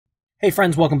Hey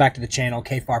friends, welcome back to the channel.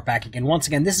 KFARR back again. Once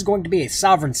again, this is going to be a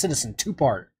Sovereign Citizen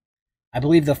two-part. I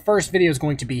believe the first video is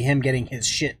going to be him getting his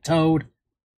shit towed.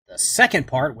 The second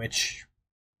part, which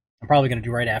I'm probably going to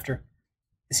do right after,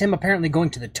 is him apparently going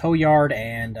to the tow yard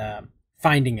and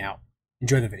finding out.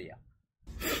 Enjoy the video.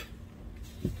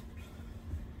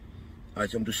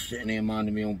 Right, I'm just sitting here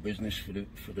minding my own business for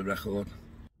the record.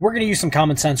 We're going to use some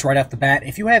common sense right off the bat.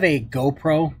 If you have a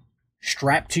GoPro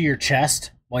strapped to your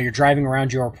chest while you're driving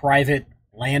around your private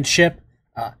land ship,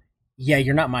 yeah,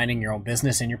 you're not minding your own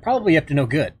business, and you're probably up to no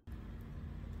good.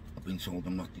 I've been told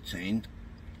I'm not detained.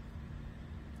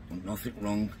 I've done nothing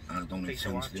wrong, and I don't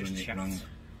intend to do anything wrong.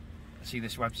 See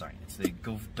this website? It's the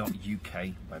gov.uk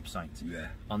website. Yeah.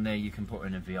 On there you can put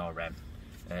in a VRM.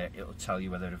 It'll tell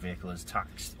you whether a vehicle is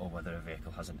taxed or whether a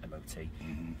vehicle has an MOT.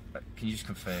 Can you just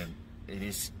confirm it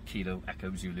is Kilo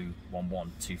Echo Zulu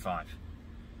 1125?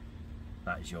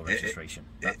 That is your registration.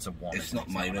 That's a one. It's not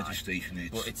my registration.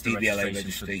 It's the DVLA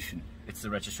registration. It's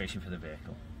the registration for the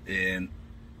vehicle.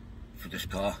 For this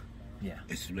car. Yeah.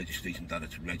 It's the registration that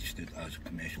it's registered as a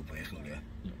commercial vehicle. Yeah.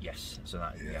 Yes. So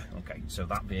that. Yeah. Okay. So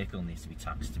that vehicle needs to be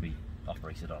taxed to be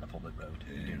operated on a public road.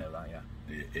 You do know that, yeah.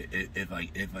 If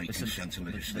I consent to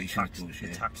legislation, the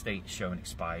tax date showing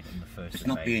expired in the first. It's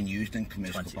not being used in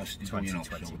commercial capacity, so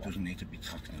it doesn't need to be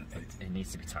taxed. It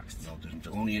needs to be taxed. No, it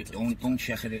doesn't. Only don't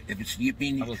check it. If it's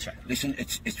being, I will check. Listen,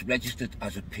 it's registered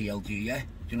as a PLG. Yeah. Do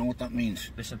you know what that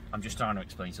means? Listen, I'm just trying to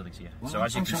explain something to you. Well, so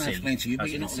as you can see, explain to you, but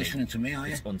you're not listening to me, are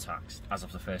you? It's untaxed as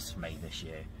of the 1st of May this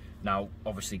year. Now,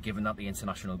 obviously, given that the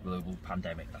international global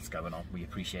pandemic that's going on, we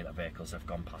appreciate that vehicles have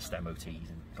gone past MOTs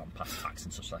and gone past tax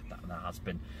and such like that, and there has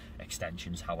been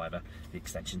extensions. However, the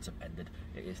extensions have ended.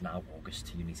 It is now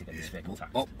August. You need to get this vehicle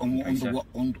taxed.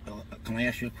 Can I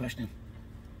ask you a question?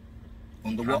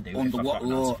 Under what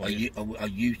law are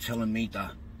you telling me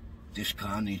that this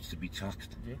car needs to be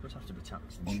taxed? Vehicles have to be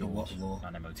taxed. Under what law?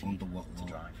 And MOT Under what law?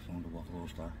 to drive. Under what law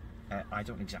is that? I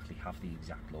don't exactly have the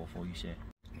exact law for you, sir.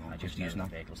 No, I just know that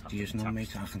vehicles have to be taxed.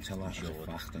 Mate, I can tell that as a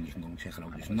fact, and you can go and check it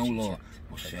out. There's And no MOT law checked.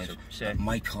 which Okay, says so, that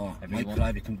my car, my everyone-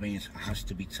 private conveyance has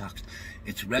to be taxed.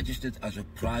 It's registered as a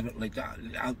private, like that.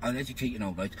 I'll educate you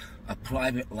now, right? A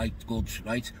private light goods,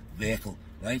 right, vehicle,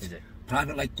 right? Is it?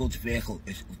 Private light goods vehicle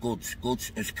is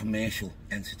goods as commercial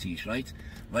entities, right?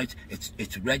 Right?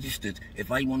 It's registered. If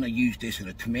I want to use this in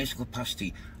a commercial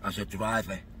capacity as a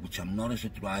driver, which I'm not as a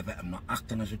driver, I'm not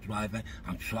acting as a driver,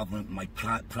 I'm travelling my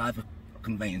private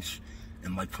conveyance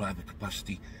in my private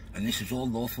capacity, and this is all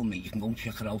lawful, mate. You can go and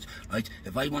check it out, right?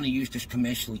 If I want to use this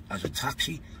commercially as a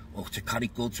taxi or to carry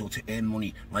goods or to earn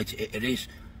money, right, it is.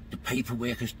 The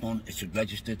paperwork is done, it's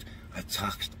registered,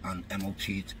 taxed and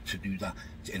MOT'd to do that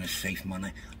in a safe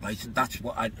manner, right? That's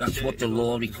what the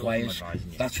law requires.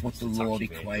 That's what the law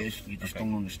requires. You just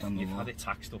don't understand the law. You've had it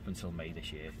taxed up until May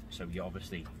this year, so you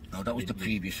obviously... No, that was the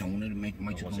previous owner. Might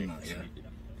have done that, yeah.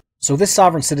 So this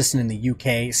sovereign citizen in the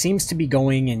UK seems to be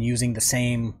going and using the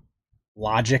same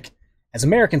logic as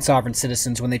American sovereign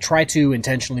citizens when they try to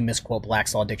intentionally misquote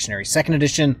Black's Law Dictionary 2nd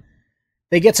edition.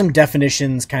 They get some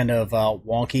definitions kind of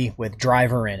wonky with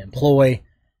driver and employ.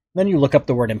 Then you look up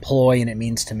the word employ and it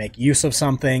means to make use of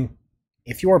something.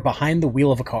 If you are behind the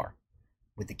wheel of a car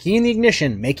with the key in the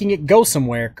ignition, making it go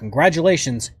somewhere,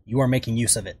 congratulations, you are making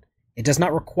use of it. It does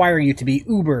not require you to be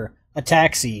Uber, a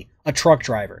taxi, a truck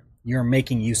driver. You are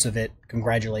making use of it.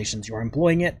 Congratulations, you are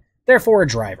employing it. Therefore, a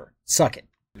driver. Suck it.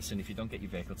 Listen, if you don't get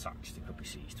your vehicle taxed, it could be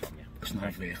seized from you. It's not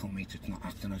a vehicle, mate. It's not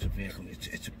acting as a vehicle.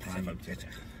 It's a private.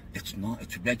 It's not.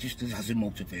 It's registered as a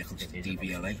motor vehicle to the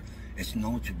DVLA. It's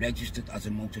registered as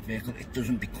a motor vehicle. It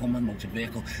doesn't become a motor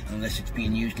vehicle unless it's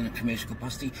being used in a commercial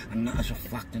capacity, and that is a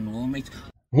fact in law, mate.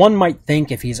 One might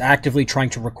think if he's actively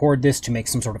trying to record this to make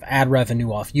some sort of ad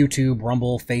revenue off YouTube,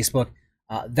 Rumble, Facebook,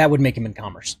 that would make him in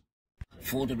commerce.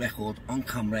 For the record, on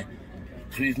camera,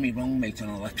 prove me wrong, mate,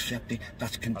 and I'll accept it.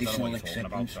 That's conditional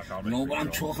acceptance. No, but I'm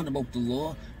talking about the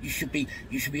law. You should be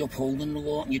upholding the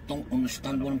law, and you don't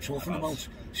understand what I'm talking about.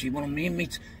 See what I mean,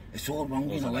 mate? It's all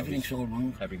wrong, you know, everything's all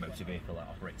wrong. Every motor vehicle that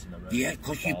operates in the road. Yeah,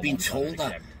 because you've been told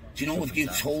that. Do you know, if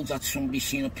you're told that somebody's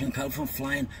seen a pink elephant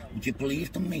flying, would you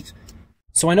believe them, mate?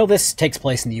 So I know this takes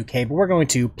place in the UK, but we're going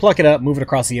to pluck it up, move it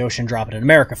across the ocean, drop it in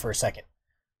America for a second.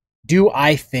 Do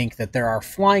I think that there are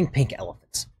flying pink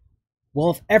elephants?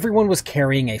 Well, if everyone was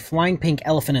carrying a flying pink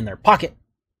elephant in their pocket,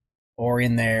 or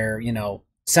in their, you know,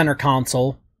 center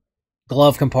console,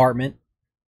 glove compartment,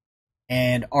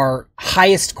 and our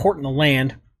highest court in the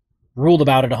land ruled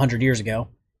about it 100 years ago,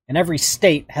 and every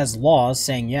state has laws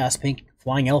saying, yes, pink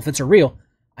flying elephants are real,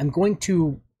 I'm going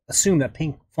to assume that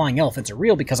pink flying elephants are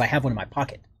real because I have one in my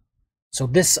pocket. So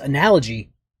this analogy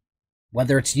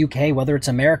Whether it's UK, whether it's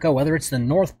America, whether it's the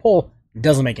North Pole, it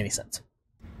doesn't make any sense.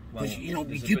 Well, you know,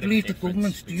 do you believe the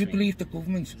governments? Do you believe the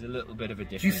governments? There's a little bit of a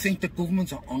difference. Do you think the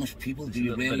governments are honest people? Do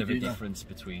you really do that? There's a little bit of a difference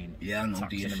between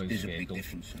taxing a motor vehicle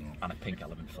and a pink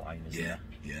element flying, isn't there?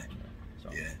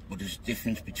 Yeah. But there's a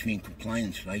difference between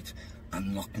compliance, right,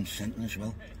 and not consenting as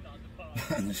well.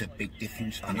 And there's a big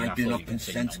difference, and I do not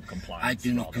consent. I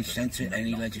do not consent to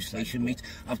any legislation, mate.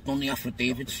 I've done the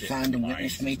affidavits, signed and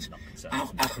witnessed, mate.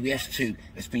 Acquiesced to.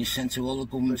 It's been sent to all the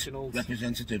government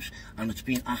representatives, and it's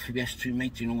been acquiesced to,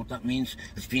 mate. Do you know what that means?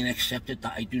 It's been accepted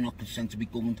that I do not consent to be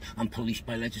governed and policed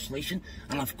by legislation,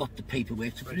 and I've got the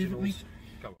paperwork to prove it, mate.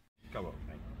 Go on,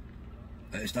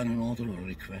 mate. Is that an order or a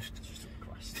request?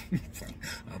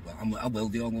 I will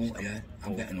do,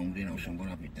 I'm getting hungry now, so I'm going to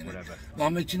have my dinner. Whatever. No,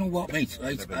 mate, you know what, mate?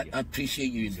 Right, I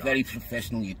appreciate you. You're very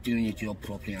professional. You're doing your job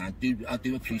properly, and I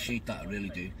do appreciate that. I really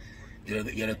do.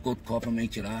 You're a good copper,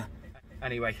 mate. You are.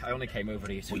 Anyway, I only came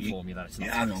over here to inform you that it's not.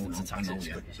 Yeah,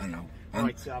 I know.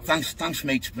 And thanks,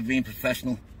 mate, for being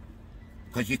professional.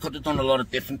 Because you could have done a lot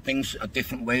of different things,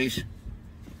 different ways.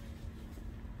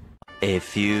 A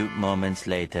few moments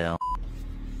later.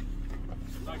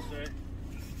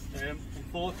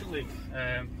 Unfortunately,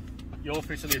 you're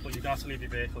free to leave, but you have to leave your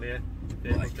vehicle here. The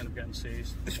vehicle's going to be getting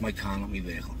seized. It's my car, not my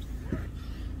vehicle.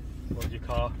 Well, your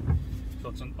car, so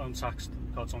it's untaxed,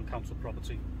 because it's on council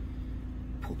property.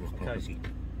 Public property.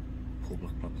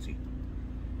 Public property.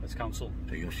 It's council.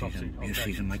 So you're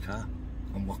seizing my car?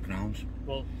 On what grounds?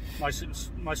 Well, my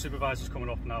supervisor's coming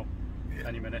up now,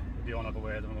 any minute, if you want to have a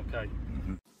word with him, okay?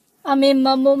 I'm in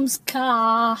my mum's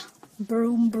car.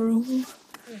 Broom, broom.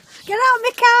 Get out of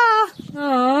my car!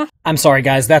 Aww. I'm sorry,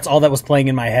 guys. That's all that was playing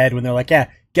in my head when they're like, yeah,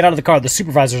 get out of the car. The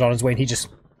supervisor's on his way. And he just...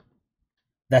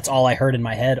 That's all I heard in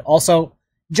my head. Also,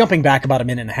 jumping back about a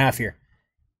minute and a half here.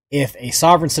 If a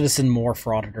sovereign citizen more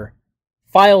frauditor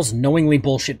files knowingly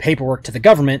bullshit paperwork to the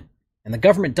government, and the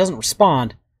government doesn't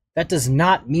respond, that does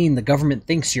not mean the government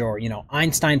thinks you're,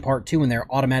 Einstein Part 2 and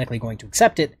they're automatically going to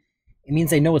accept it. It means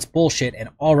they know it's bullshit and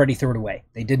already threw it away.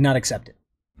 They did not accept it.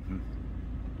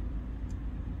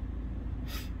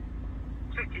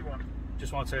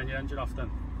 Just want to turn your engine off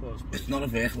then, please. It's not a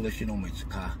vehicle, it's it's a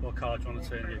car. What car do you want to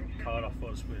turn your car off for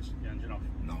us, please? Your engine off?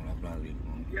 No, I'd rather leave it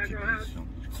on.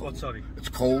 What, sorry? It's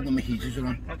cold and the heaters are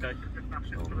on. Okay.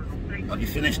 So, have you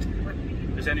finished?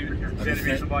 Is there any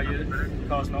reason why your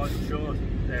car's not insured?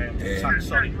 Tax,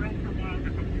 sorry.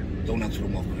 Don't answer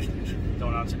more questions.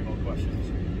 Don't answer any more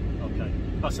questions. Okay.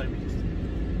 That's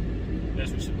it.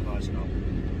 There's my supervisor now.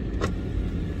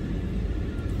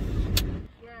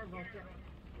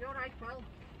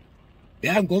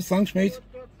 Yeah, I'm good, thanks, mate.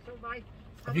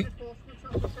 Good.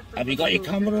 Have you got your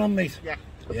camera on, mate? Yeah.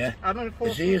 Yeah. I'm an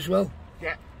enforcement. Is he as well?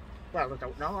 Yeah. Well, I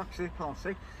don't know, actually, can't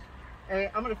see.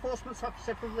 I'm an enforcement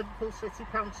officer from Liverpool City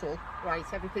Council. Right,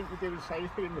 everything we do and say is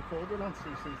being recorded on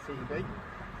CCTV.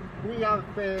 We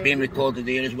have... being recorded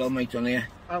here as well, mate, on here.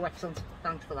 Oh, excellent.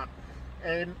 Thanks for that.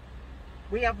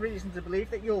 We have reason to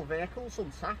believe that your vehicle's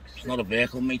untaxed. It's not a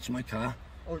vehicle, mate, it's my car.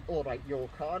 Oh, all right, your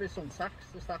car is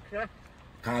untaxed, is that correct?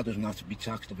 Car doesn't have to be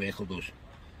taxed, the vehicle does.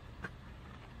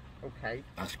 Okay.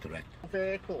 That's correct. The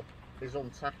vehicle is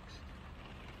untaxed.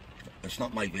 It's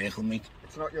not my vehicle, mate.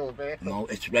 It's not your vehicle? No,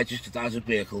 it's registered as a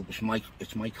vehicle, it's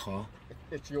my car.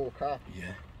 It's your car?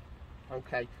 Yeah.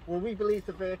 Okay. Well, we believe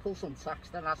the vehicle's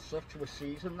untaxed, and as such, we're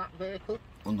seizing that vehicle.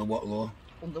 Under what law?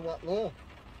 Under what law?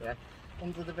 Yeah.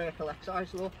 Under the vehicle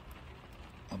excise law.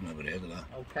 I've never heard of that.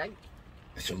 Okay.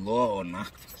 It's a law or an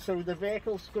act. So the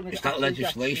vehicle's going to... Is that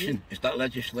legislation? Is that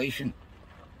legislation?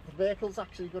 The vehicle's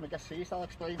actually going to get seized. I'll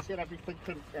explain to you everything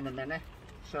in a minute.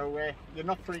 So you're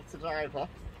not free to drive off.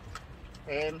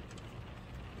 Is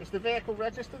the vehicle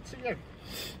registered to you?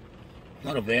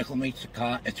 Not a vehicle, mate. It's a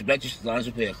car. It's registered as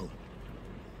a vehicle.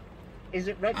 Is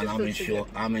it registered to you?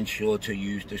 I'm insured to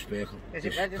use this vehicle. Is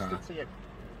it registered to you?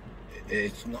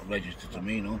 It's not registered to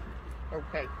me, no.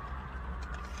 Okay.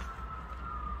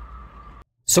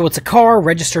 So it's a car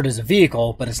registered as a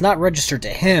vehicle, but it's not registered to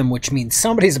him, which means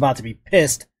somebody's about to be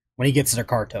pissed when he gets their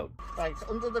car towed. Right,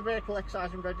 under the Vehicle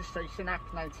Excise and Registration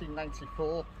Act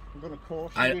 1994, I'm going to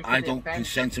caution you. I don't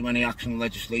consent to any action,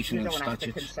 legislation and statutes. You don't have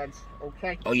to consent,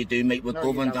 okay? Oh, you do, mate. We're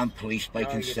governed and policed by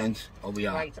consent. Oh, we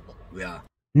are. Right. We are.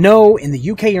 No, in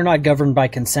the UK you're not governed by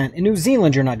consent. In New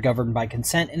Zealand you're not governed by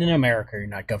consent. And in America you're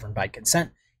not governed by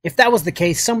consent. If that was the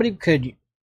case, somebody could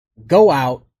go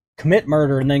out, commit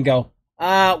murder, and then go,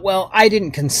 well, I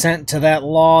didn't consent to that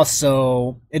law,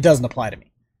 so it doesn't apply to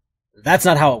me. That's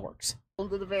not how it works.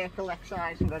 Under the Vehicle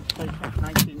Excise and Registration Act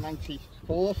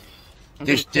 1994...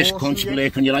 This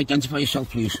country, can you identify yourself,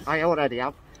 please? I already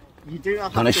have. You do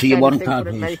not Can have I to see your say warrant anything, card,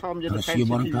 but it may please? harm your Can I see defence your if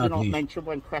warrant you card, do not please? mention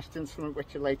when questions from which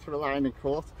you later relying in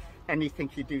court. Anything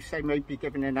you do say may be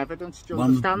given in evidence. Do you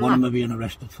understand What that? am I being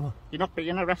arrested for? You're not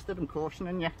being arrested, I'm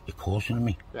cautioning you. You're cautioning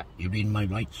me? Yeah. You're reading my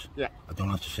rights? Yeah. I don't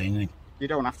have to say anything? You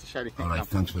don't have to say anything. All right, now.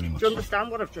 thanks very much. Do you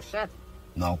understand what I've just said?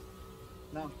 No.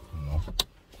 No. No.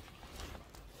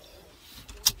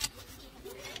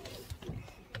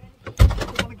 Do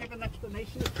you want to give an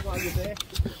explanation as to why you're there?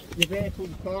 Your vehicle,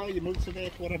 your car, your motor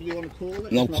vehicle, whatever you want to call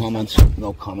it? No comments.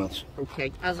 No comments.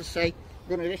 Okay, as I say,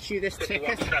 I'm going to issue this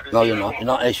ticket. No, you're not. You're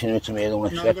not issuing it to me. I don't No,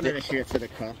 I'm accept going to it. issue it to the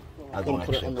car. I don't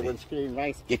put it on accept the it. windscreen,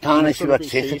 right? You can't And issue it's a gonna be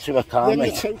ticket seized. to a car, When the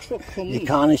mate. tow truck comes, You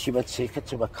can't issue a ticket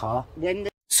to a car. when the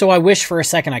So I wish for a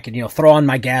second I could, throw on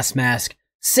my gas mask,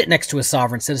 sit next to a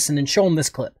sovereign citizen, and show them this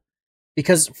clip.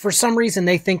 Because for some reason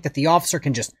they think that the officer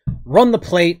can just run the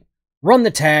plate, run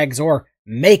the tags, or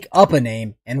make up a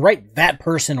name and write that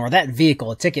person or that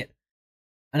vehicle a ticket.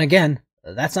 And again,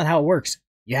 that's not how it works.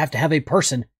 You have to have a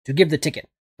person to give the ticket.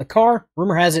 The car,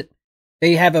 rumor has it,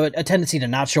 they have a tendency to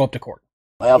not show up to court.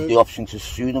 I have the option to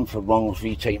sue them for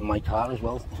wrongfully taking my car as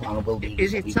well. And I will be.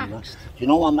 Is it be taxed? doing that. Do you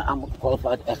know I'm a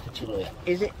qualified equity lawyer?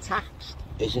 is it taxed?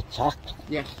 Is it taxed?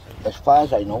 Yes. As far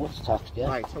as I know, it's taxed, yeah.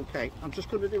 Right, okay. I'm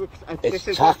just going to do a It's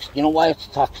taxed. You know why it's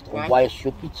taxed? Why? And why it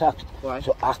should be taxed? Why?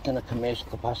 To act in a commercial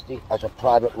capacity as a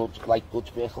private light goods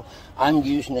vehicle. I'm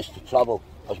using this to travel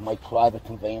as my private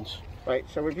conveyance. Right,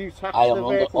 so if you tax I am the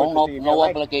under vehicle with the no DVLA,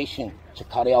 obligation to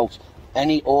carry out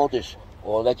any orders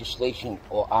or legislation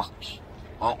or acts.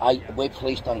 We're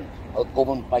placed on,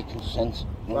 governed by consent.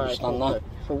 You Right, understand okay.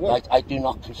 that? So what? Right, I do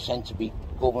not consent to be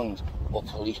governed or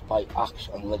policed by acts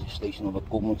and legislation of a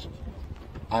government.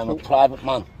 I am a private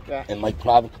man Yeah. in my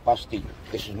private capacity.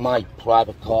 This is my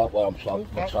private car where I'm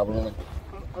Okay. travelling in.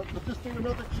 I'll just do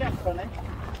another check on it.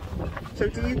 So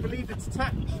do you believe it's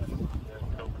taxed?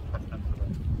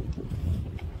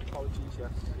 Apologies, yes.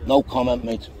 No comment,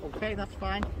 mate. Okay, that's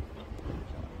fine.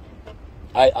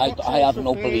 I have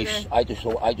no beliefs. I just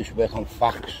work on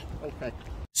facts. Okay.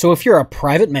 So if you're a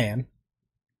private man,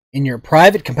 in your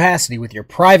private capacity with your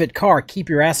private car, keep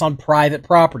your ass on private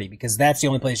property because that's the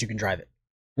only place you can drive it.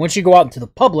 Once you go out into the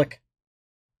public,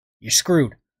 you're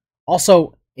screwed.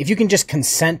 Also, if you can just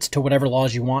consent to whatever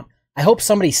laws you want, I hope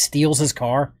somebody steals his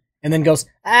car and then goes,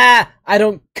 I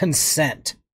don't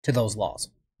consent to those laws.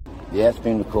 Yeah, it's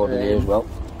been recorded here as well.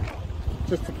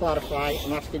 Just to clarify,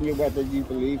 I'm asking you whether you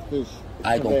believe there's...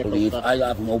 I don't believe. I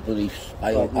have no beliefs.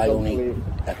 I only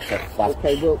accept facts.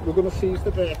 Okay, well, we're going to seize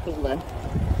the vehicle then.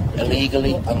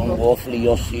 Illegally and unlawfully,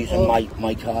 you're seizing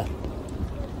my car.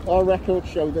 Our records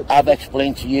show that... I've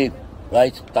explained to you,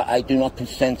 right, that I do not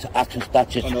consent to acts and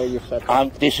statutes. I know you've said that.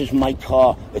 And this is my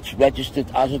car. It's registered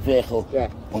as a vehicle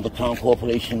Yeah. under Crown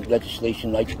Corporation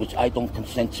legislation, right, which I don't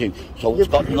consent to. So it's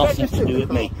You've- got you've nothing to registered do the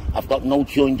with me. car. I've got no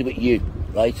joinder with you.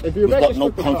 Right, If you you've got no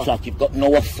registered the car. contract, you've got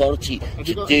no authority you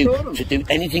to got do insurance?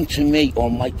 anything to me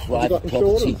on my private property.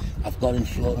 insurance? I've got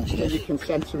insurance, So yes. you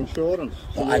consent to insurance.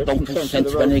 So I you don't consent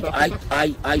the to road anything.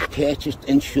 traffic. I purchased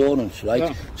insurance, right,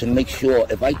 Yeah. to make sure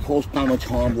if I cause damage,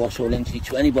 harm, loss or injury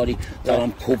to anybody that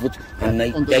I'm covered and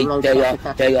Under the road traffic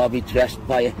act. they are redressed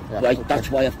by it, Yeah, right? okay. That's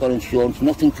why I've got insurance.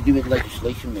 Nothing to do with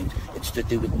legislation, mate. It's to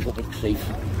do with public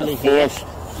safety.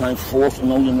 I'm forced,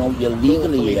 no, you're legally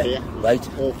Lawfully here, here.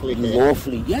 right? Lawfully here.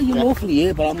 Lawfully, yeah, you're lawfully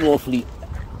here, but I'm lawfully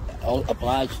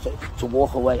obliged to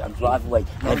walk away and drive away.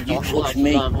 Now, if you touch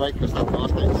me, Because that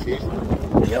car's getting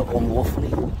seized. yeah, unlawfully.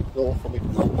 Lawfully.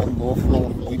 No,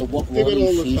 unlawfully. Under what law Did are it you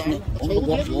all the seizing time. it? I Under told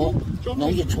what you. law? John, No,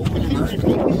 you're talking I about can't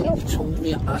explain myself. You told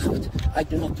me an act. I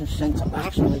do not consent to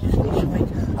acts and legislation,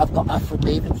 mate. I've got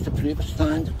affidavits to prove it's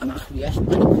signed and acquiesced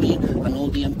by the Queen and all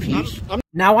the MPs.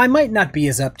 Now, I might not be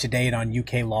as up to date on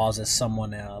UK laws as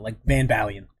someone like Van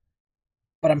Balian,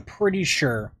 but I'm pretty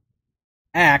sure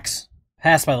acts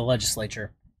passed by the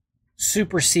legislature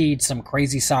supersede some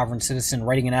crazy sovereign citizen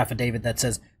writing an affidavit that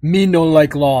says, "Me no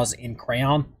like laws" in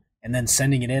crayon, and then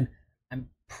sending it in. I'm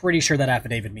pretty sure that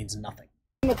affidavit means nothing.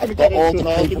 I'm not going to got get all into an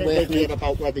the argument paperwork, with you mate.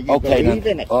 about whether you Okay, believe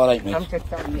then. in it. All right, mate. I'm just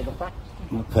telling you the facts.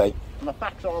 Okay. And the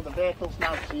facts are the vehicle's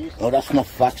now seized. No, that's not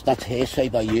facts. That's hearsay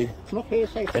by you. It's not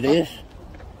hearsay. It is.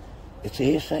 It's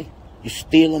hearsay. You're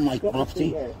stealing my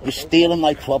property. You're stealing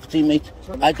my property, mate.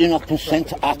 I do not consent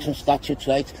to acts and statutes,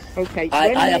 right? Okay, I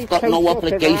when have the got tow no truck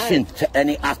obligation arrives- to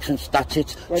any acts and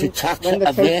statutes. To tax when the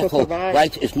a tow truck vehicle, arrives-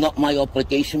 right, is not my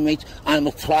obligation, mate. I'm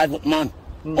a private man.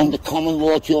 Under common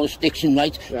law jurisdiction,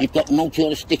 right? Yeah. You've got no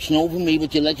jurisdiction over me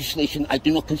with your legislation. I do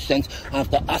not consent.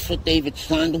 I've got affidavit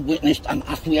signed and witnessed and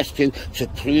acquiesced to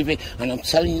prove it. And I'm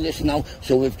telling you this now,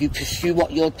 so if you pursue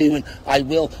what you're doing, I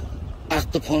will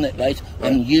act upon it, right?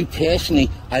 And you personally,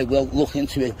 I will look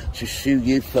into it to sue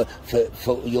you for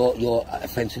your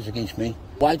offences against me.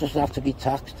 Why does it have to be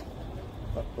taxed?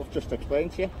 I've just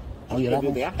explained to you. Oh, you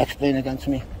haven't? Explain again to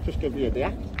me. Just give you the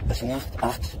act. It's an act.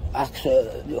 Acts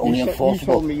are only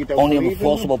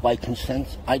enforceable by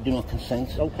consent. I do not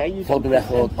consent. Okay, you for the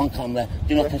record, on camera,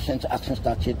 do not consent to acts and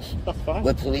statutes. That's fine.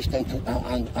 We're policed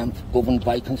and governed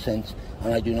by consent,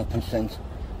 and I do not consent.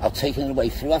 I've taken it away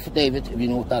through affidavit, if you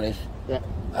know what that is. Yeah.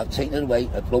 I've taken it away,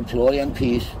 I've wrote to all the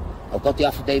MPs, I've got the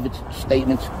affidavit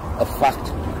statement of fact,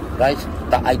 right,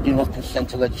 that I do not consent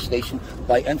to legislation.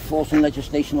 By enforcing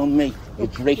legislation on me, you're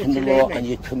breaking the law and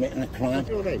you're committing a crime. What's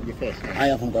your name, your first name? I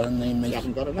haven't got a name, mate. You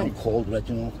haven't got a name? I'm called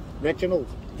Reginald. Reginald?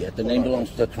 Yeah, the name belongs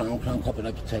to the Crown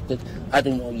copyright protected. I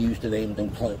don't use the name,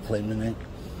 don't claim the name.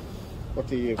 What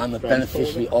do you... I'm a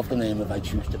beneficiary of the name if I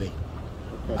choose to be.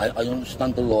 I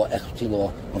understand the law, equity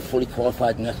law. I'm fully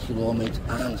qualified in equity law, mate,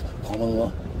 and common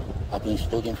law. I've been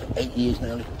studying for 8 years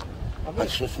now. And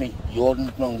trust me, you're in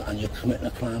the wrong and you're committing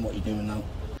a crime, what you're doing now.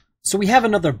 So we have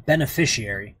another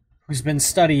beneficiary who's been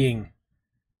studying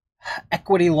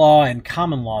equity law and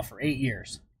common law for 8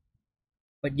 years,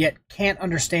 but yet can't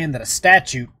understand that a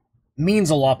statute means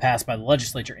a law passed by the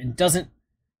legislature and doesn't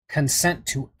consent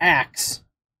to acts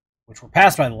which were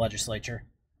passed by the legislature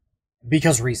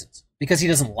because he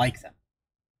doesn't like them.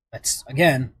 That's,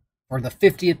 again, for the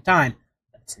 50th time,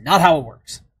 that's not how it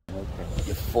works.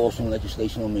 You're forcing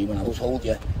legislation on me when I told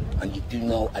you, and you do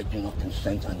know I do not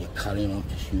consent, and you're carrying on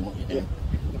pursuing what you're doing.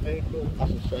 The vehicle,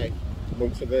 as I say,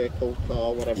 motor vehicle,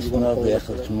 car, whatever it's you want to call it. It's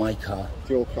not a vehicle, it's my car.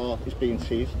 Your car is being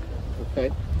seized,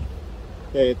 okay?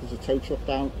 There's a tow truck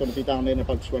going to be down in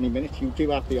about 20 minutes. You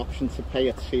do have the option to pay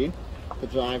at scene. The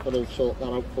driver will sort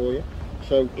that out for you.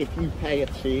 So if you pay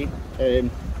at scene,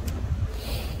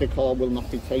 the car will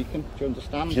not be taken. Do you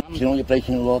understand? Do you know you're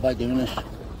breaking the law by doing this? Do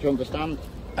you understand?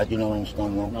 I do not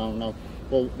understand, no. No.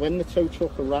 Well, when the tow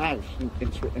truck arrives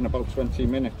in about 20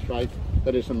 minutes, right,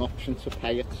 there is an option to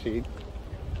pay at scene.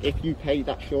 If you pay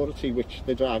that surety, which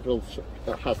the driver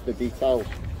has the details,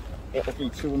 it'll be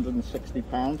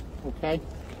 £260, okay?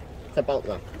 It's about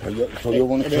that. So you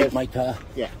want to take my car?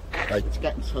 Yeah. Right. It's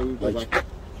getting towed away.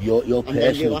 You're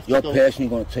personally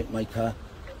going to take my car?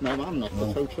 No, I'm not. No.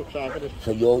 The tow truck driver is.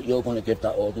 So you're going to give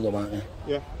that order, though, aren't you?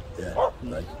 Yeah. Yeah,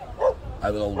 right.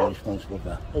 I will hold you responsible for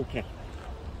that. Okay.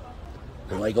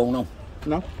 Can I go now?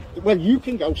 No. Well, you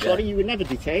can go. Sorry, you were never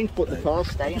detained, but the car's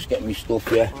staying. Just getting me stuff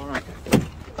here. All right.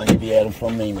 And you'll be hearing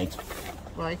from me, mate.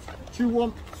 Right. Do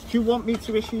you want me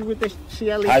to issue with this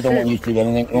CLE? I don't want you to do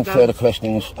anything. No further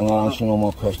questions, and I'll answer no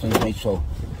more questions, mate. So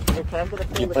okay,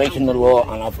 you're breaking the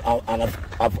law, and I've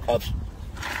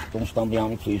don't stand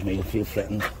behind me, please, mate. I feel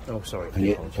threatened. Oh, sorry.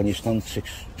 Can you stand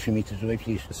 2 metres away,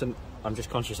 please? Listen, I'm just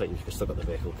conscious that you've still got the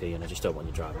vehicle key, and I just don't want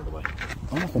you driving away.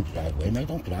 I'm not going to drive away, mate.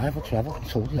 Don't drive. I'll travel. I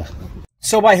told you.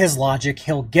 So by his logic,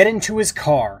 he'll get into his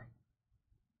car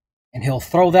and he'll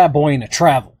throw that boy into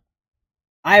travel.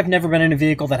 I have never been in a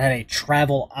vehicle that had a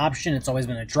travel option. It's always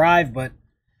been a drive, but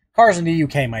cars in the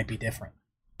UK might be different.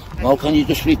 Well, can you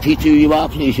just repeat who you are,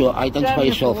 please? Identify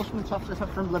yourself.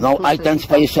 No,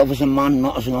 identify yourself as a man,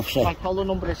 not as an officer. My collar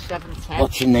number is 710.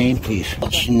 What's your name, please?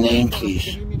 What's your name,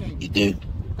 please? You do.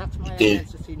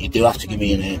 You do have to give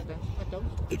me a name.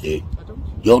 You do.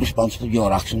 You're responsible for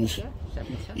your actions.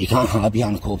 You can't hide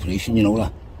behind a corporation, you know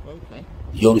that.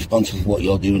 You're responsible for what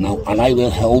you're doing now, and I will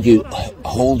hold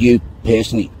you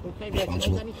personally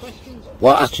responsible.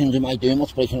 What actions am I doing?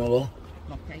 What's breaking the law?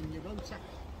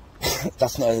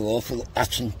 That's not a lawful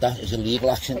action, that is a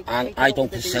legal action, and I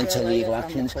don't consent to legal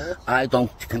actions. I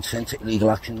don't consent to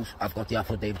illegal actions. I've got the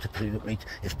affidavit to prove it, mate.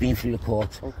 It's been through the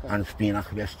court, and it's been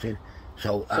acquiesced to.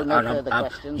 So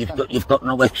you've got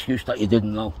no excuse that you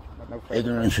didn't know.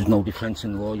 Ignorance is no defence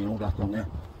in law, you know that, don't you?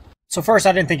 So first,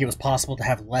 I didn't think it was possible to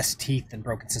have less teeth than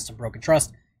broken system, broken trust.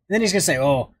 And then he's going to say,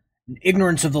 oh,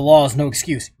 ignorance of the law is no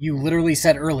excuse. You literally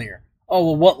said earlier, oh,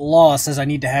 well, what law says I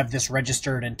need to have this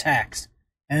registered and taxed?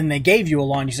 And then they gave you a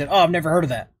law and you said, oh, I've never heard of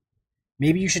that.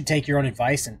 Maybe you should take your own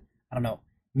advice and, I don't know,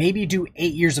 maybe do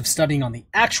 8 years of studying on the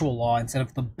actual law instead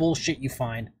of the bullshit you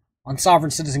find on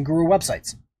sovereign citizen guru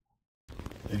websites.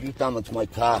 If you damage my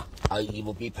car, you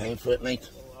will be paying for it, mate.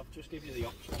 Well, I've just given you the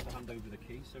option to hand over the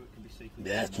key so it can be safely.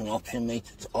 Yeah, it's an option,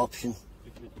 mate. It's an option.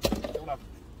 If you don't have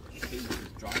the key to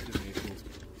drive the vehicle,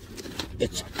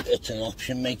 it's an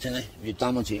option, mate, isn't it? If you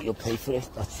damage it, you'll pay for it.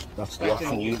 That's the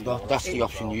option you've got. That's the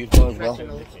option you've got as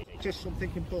well. Just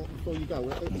something important before you go.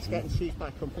 It's getting seized by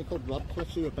a company called Rob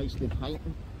Cliffs, who are based in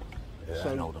Highton. Yeah,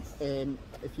 I know them.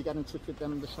 If you get in touch with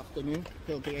them this afternoon,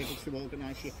 they'll be able to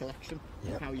organise your collection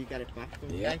and how you get it back.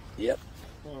 Okay? Yeah, yep.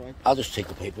 All right. I'll just take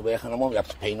the paperwork and I won't have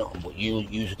to pay nothing, but you're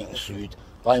getting sued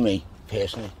by me,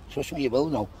 personally. Trust me, you will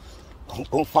know.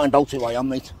 Go and find out who I am,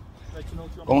 mate.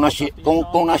 Go and ask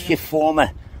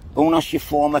your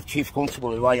former chief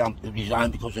constable who I am to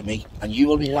resign because of me, and you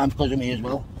will resign because of me as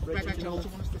well.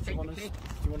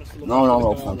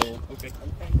 No, thanks. Okay.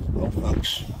 No,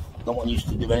 thanks. Don't want you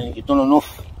to do anything. You've done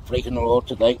enough breaking the law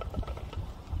today,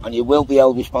 and you will be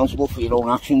held responsible for your own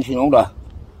actions, you know that.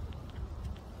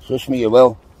 Trust me, you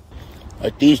will.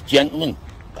 These gentlemen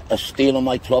are stealing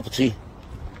my property,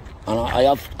 and I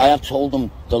have told them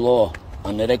the law,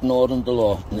 and they're ignoring the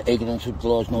law, and ignorance of the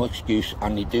law is no excuse,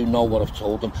 and they do know what I've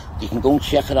told them. You can go and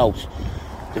check it out.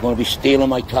 They're going to be stealing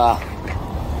my car.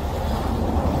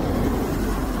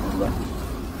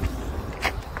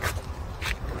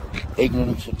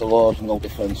 Ignorance of the law is no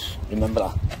defence. Remember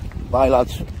that. Bye,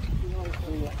 lads.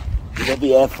 You will be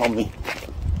here from me.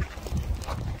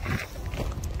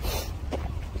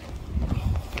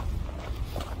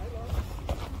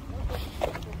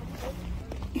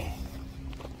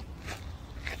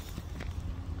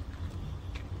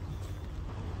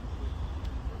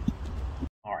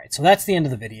 Alright, so that's the end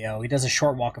of the video. He does a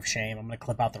short walk of shame. I'm going to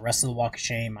clip out the rest of the walk of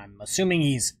shame. I'm assuming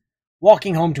he's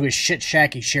walking home to his shit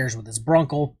shack he shares with his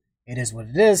brunkle. It is what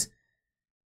it is.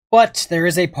 But there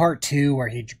is a part 2 where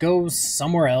he goes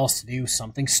somewhere else to do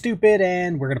something stupid,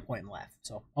 and we're going to point and laugh.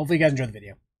 So hopefully you guys enjoy the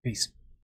video. Peace.